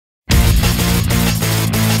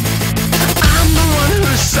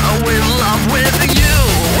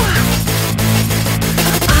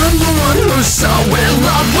so in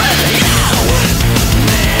love with you.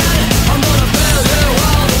 Man, I'm gonna feel you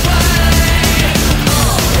all the way.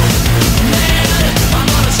 Oh, man, I'm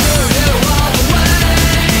gonna screw you all the way.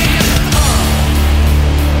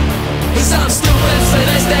 Cause I'm stupid,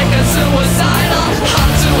 sadistic and suicidal.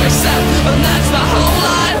 Hard to accept, and that's my whole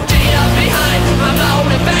life. Deep behind my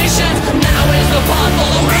motivation, now is the part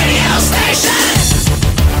for the radio station.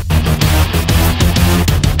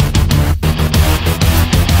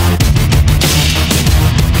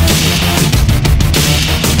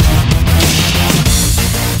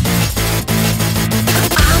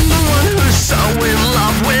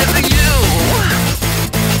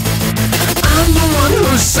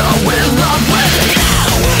 So in love with you.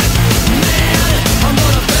 Man, I'm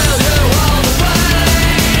gonna feel you all the way.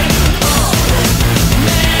 Oh,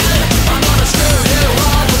 man, I'm gonna screw you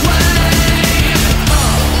all the way.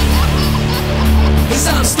 Cause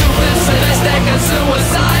I'm stupid, sadistic and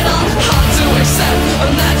suicidal. Hard to accept,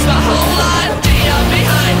 and that's my whole life. Deep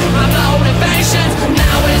behind my motivation,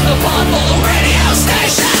 now is the part for the radio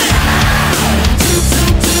station.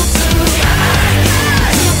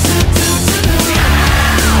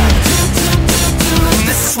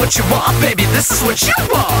 This is what you want, baby, this is what you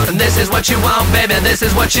want. And this is what you want, baby, this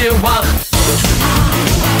is what you want.